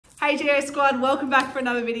Hey GO Squad, welcome back for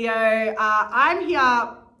another video. I'm here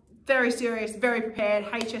very serious, very prepared,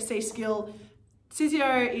 HSC skill.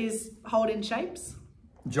 Cizzio is holding shapes.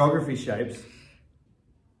 Geography shapes.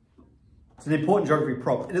 It's an important geography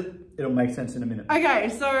prop. It'll make sense in a minute. Okay,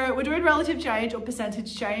 so we're doing relative change or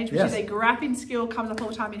percentage change, which is a graphing skill, comes up all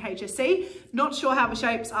the time in HSC. Not sure how the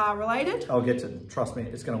shapes are related. I'll get to it. Trust me,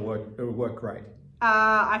 it's going to work. It'll work great.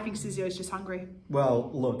 I think Cizzio is just hungry.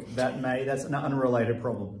 Well, look, that's an unrelated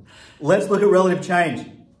problem. Let's look at relative change.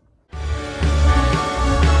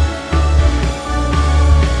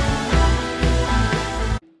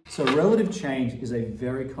 So relative change is a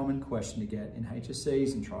very common question to get in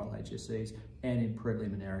HSCs and trial HSCs and in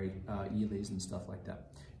preliminary yearlies and stuff like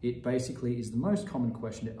that. It basically is the most common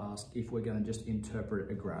question to ask if we're going to just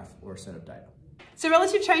interpret a graph or a set of data. So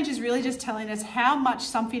relative change is really just telling us how much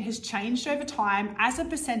something has changed over time as a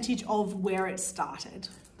percentage of where it started.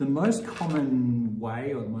 The most common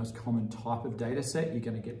way or the most common type of data set you're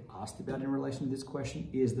going to get asked about in relation to this question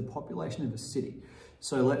is the population of a city.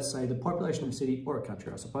 So let's say the population of a city or a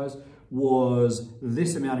country, I suppose, was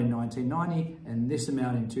this amount in 1990 and this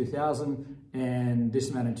amount in 2000 and this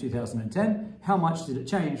amount in 2010. How much did it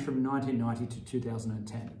change from 1990 to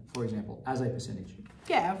 2010, for example, as a percentage?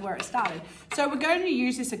 Yeah, of where it started. So we're going to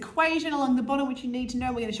use this equation along the bottom, which you need to know.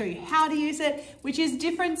 We're going to show you how to use it, which is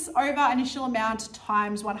difference over initial amount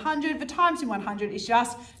times 100. The times in 100 is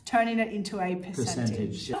just turning it into a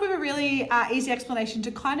percentage. Yeah. We have a really easy explanation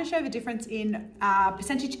to kind of show the difference in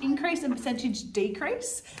percentage increase and percentage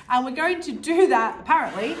decrease. And we're going to do that,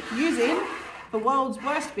 apparently, using the world's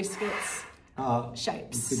worst biscuits.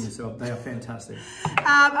 Shapes. They are fantastic.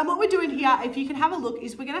 And what we're doing here, if you can have a look,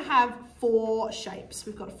 is we're going to have 4 shapes.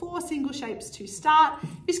 We've got 4 single shapes to start.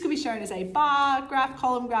 This could be shown as a bar graph,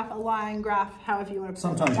 column graph, a line graph, however you want to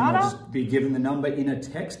put it. Sometimes you might just be given the number in a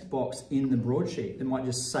text box in the broadsheet. They might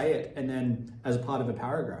just say it and then as a part of a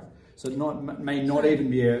paragraph. So it may not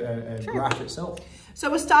even be a graph itself.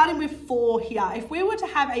 So we're starting with 4 here. If we were to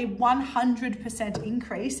have a 100%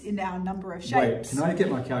 increase in our number of shapes. Wait, can I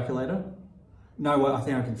get my calculator? No, well, I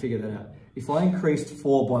think I can figure that out. If I increased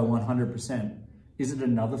 4 by 100%, is it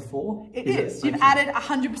another 4? It is. You've added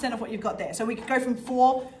 100% of what you've got there. So we could go from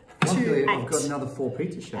 4 to 8. I've got another 4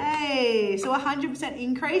 pizza shapes. Hey, so 100%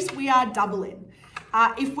 increase, we are doubling.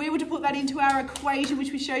 If we were to put that into our equation,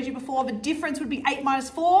 which we showed you before, the difference would be 8 minus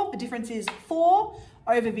 4. The difference is 4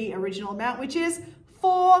 over the original amount, which is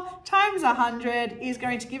 4 times 100 is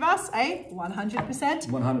going to give us a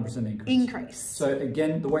 100% increase. So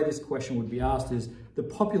again, the way this question would be asked is the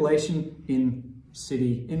population in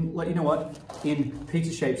city, in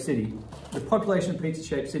pizza-shaped city, the population of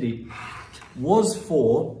pizza-shaped city was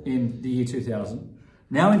 4 in the year 2000.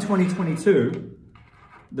 Now in 2022,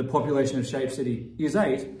 the population of shaped city is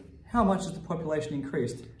 8. How much has the population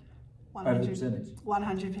increased? 100%.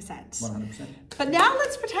 100%. But now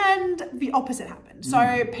let's pretend the opposite happened.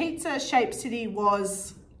 So pizza-shaped city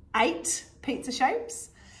was 8 pizza shapes.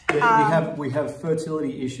 Yeah, we have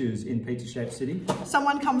fertility issues in pizza-shaped city.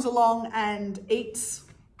 Someone comes along and eats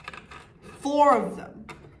 4 of them.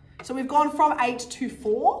 So we've gone from 8 to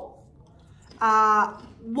 4.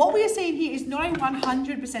 What we are seeing here is not a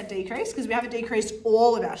 100% decrease because we haven't decreased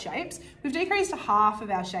all of our shapes. We've decreased half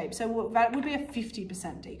of our shapes. So that would be a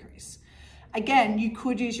 50% decrease. Again, you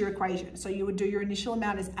could use your equation. So you would do your initial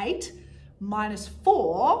amount as 8 minus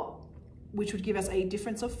 4, which would give us a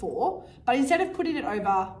difference of 4. But instead of putting it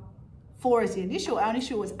over 4 as the initial, our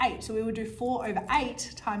initial was 8. So we would do 4 over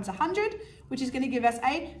 8 times 100, which is going to give us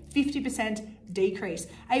a 50% decrease.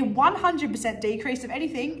 A 100% decrease of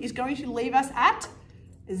anything is going to leave us at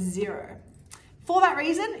 0. For that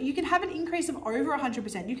reason, you can have an increase of over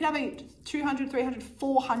 100%. You can have a 200, 300,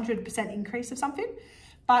 400% increase of something,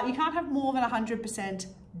 but you can't have more than 100%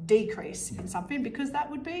 decrease in something because that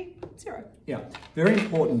would be 0. Yeah, very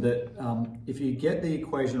important that if you get the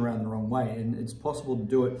equation around the wrong way, and it's possible to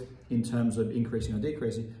do it in terms of increasing or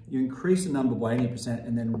decreasing, you increase the number by any percent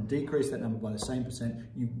and then decrease that number by the same percent,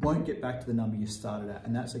 you won't get back to the number you started at.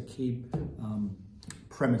 And that's a key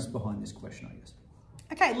premise behind this question, I guess.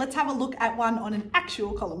 Okay, let's have a look at one on an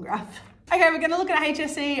actual column graph. Okay, we're going to look at a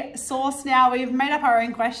HSC source now. We've made up our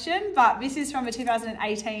own question, but this is from a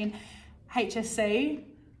 2018 HSC.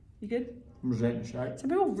 You good? I'm resenting the shape. Some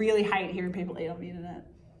people really hate hearing people eat on the internet.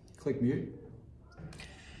 Click mute.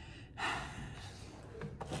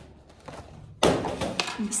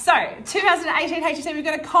 So, 2018 HSC, we've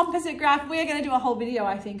got a composite graph. We're going to do a whole video,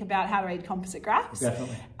 I think, about how to read composite graphs.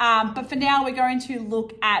 Definitely. But for now, we're going to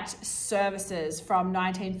look at services from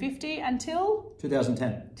 1950 until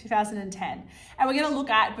 2010. 2010. And we're going to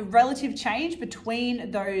look at the relative change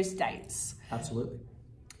between those dates. Absolutely.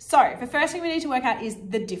 So the first thing we need to work out is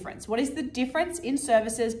the difference. What is the difference in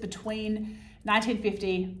services between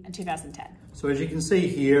 1950 and 2010? So as you can see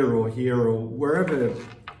here or wherever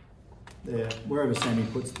Sammy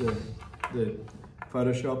puts the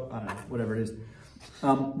Photoshop, I don't know, whatever it is,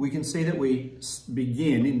 we can see that we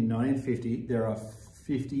begin in 1950, there are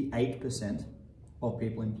 58% of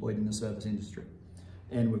people employed in the service industry.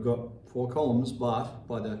 And we've got 4 columns, but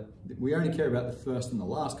we only care about the first and the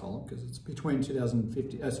last column because it's between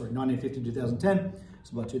 1950 and 2010.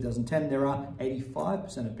 So by 2010, there are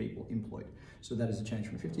 85% of people employed. So that is a change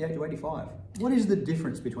from 58 to 85. What is the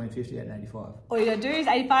difference between 58 and 85? All you gotta do is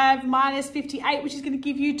 85 minus 58, which is gonna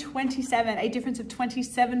give you 27, a difference of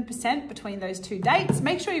 27% between those two dates.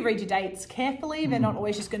 Make sure you read your dates carefully. They're not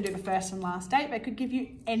always just gonna do the first and last date. They could give you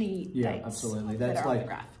any dates. Yeah, absolutely. That's like,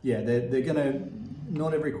 graph. Yeah, they're gonna,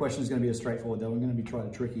 not every question is gonna be as straightforward. They're gonna be try to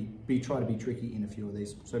be tricky in a few of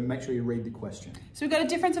these. So make sure you read the question. So we've got a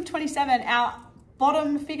difference of 27. Our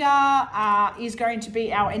bottom figure is going to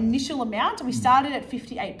be our initial amount, and we started at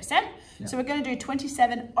 58%. Yeah. So we're going to do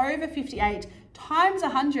 27 over 58 times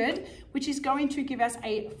 100, which is going to give us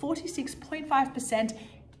a 46.5%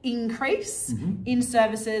 increase in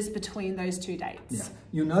services between those two dates. Yeah.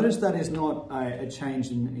 You'll notice that is not a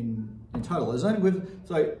change in total. It's only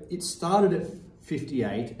so it started at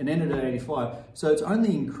 58 and ended at 85. So it's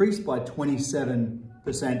only increased by 27%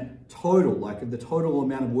 total, like the total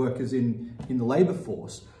amount of workers in the labour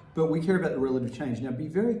force, but we care about the relative change. Now be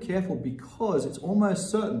very careful because it's almost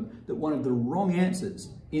certain that one of the wrong answers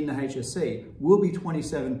in the HSC will be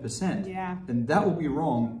 27%. Yeah. And that will be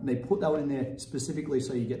wrong. And they put that one in there specifically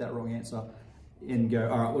so you get that wrong answer and go,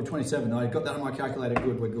 all right, well 27, I got that on my calculator,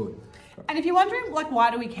 good, we're good. And if you're wondering, like,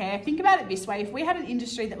 why do we care? Think about it this way. If we had an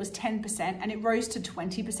industry that was 10% and it rose to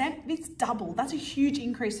 20%, it's double. That's a huge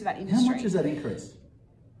increase for that industry. How much is that increase?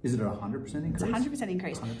 Is it a 100% increase? It's a 100%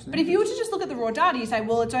 increase. 100% but if you were to just look at the raw data, you say,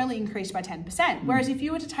 well, it's only increased by 10%. Whereas if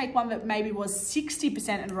you were to take one that maybe was 60%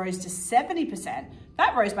 and rose to 70%,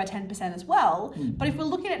 that rose by 10% as well. But if we're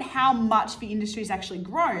looking at how much the industry's actually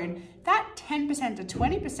grown, that 10% to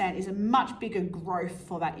 20% is a much bigger growth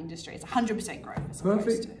for that industry. It's 100% growth.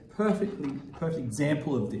 Perfect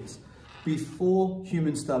example of this. Before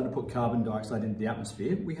humans started to put carbon dioxide into the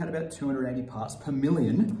atmosphere, we had about 280 parts per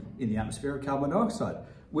million in the atmosphere of carbon dioxide.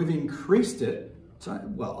 We've increased it,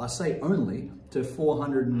 well, I say only, to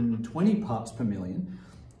 420 parts per million.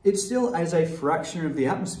 It's still, as a fraction of the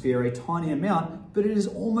atmosphere, a tiny amount, but it is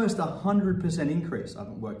almost 100% increase. I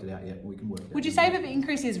haven't worked it out yet. We can work it out. Would you say that the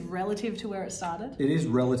increase is relative to where it started? It is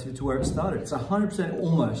relative to where it started. It's 100%,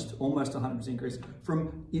 almost 100% increase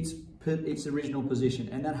from its original position,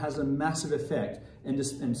 and that has a massive effect. And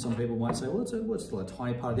some people might say, well, it's still a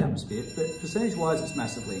tiny part of the atmosphere, but percentage-wise, it's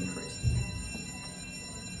massively increased.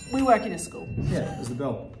 We work in a school. Yeah, there's the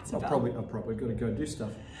bell. I've probably got to go do stuff.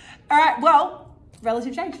 All right, well,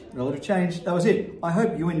 relative change. Relative change, that was it. I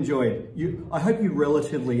hope you enjoyed. I hope you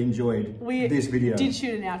relatively enjoyed this video. We did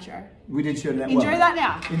shoot an outro. We did shoot an outro. Enjoy that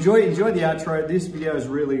now. Enjoy the outro. This video is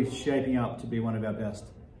really shaping up to be one of our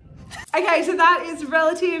best. Okay, so that is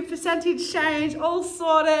relative percentage change, all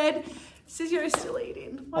sorted. Cizzio is still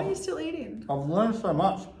eating. Why are you still eating? I've learned so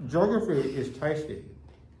much. Geography is tasty.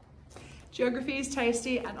 Geography is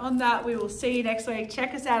tasty, and on that, we will see you next week.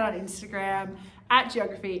 Check us out on Instagram at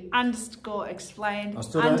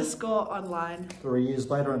geography_explained_online. 3 years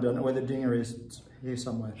later, I don't know where the dinger is. It's here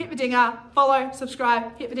somewhere. Hit the dinger, follow,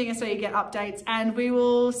 subscribe, hit the dinger so you get updates, and we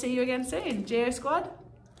will see you again soon. Geo Squad,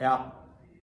 out.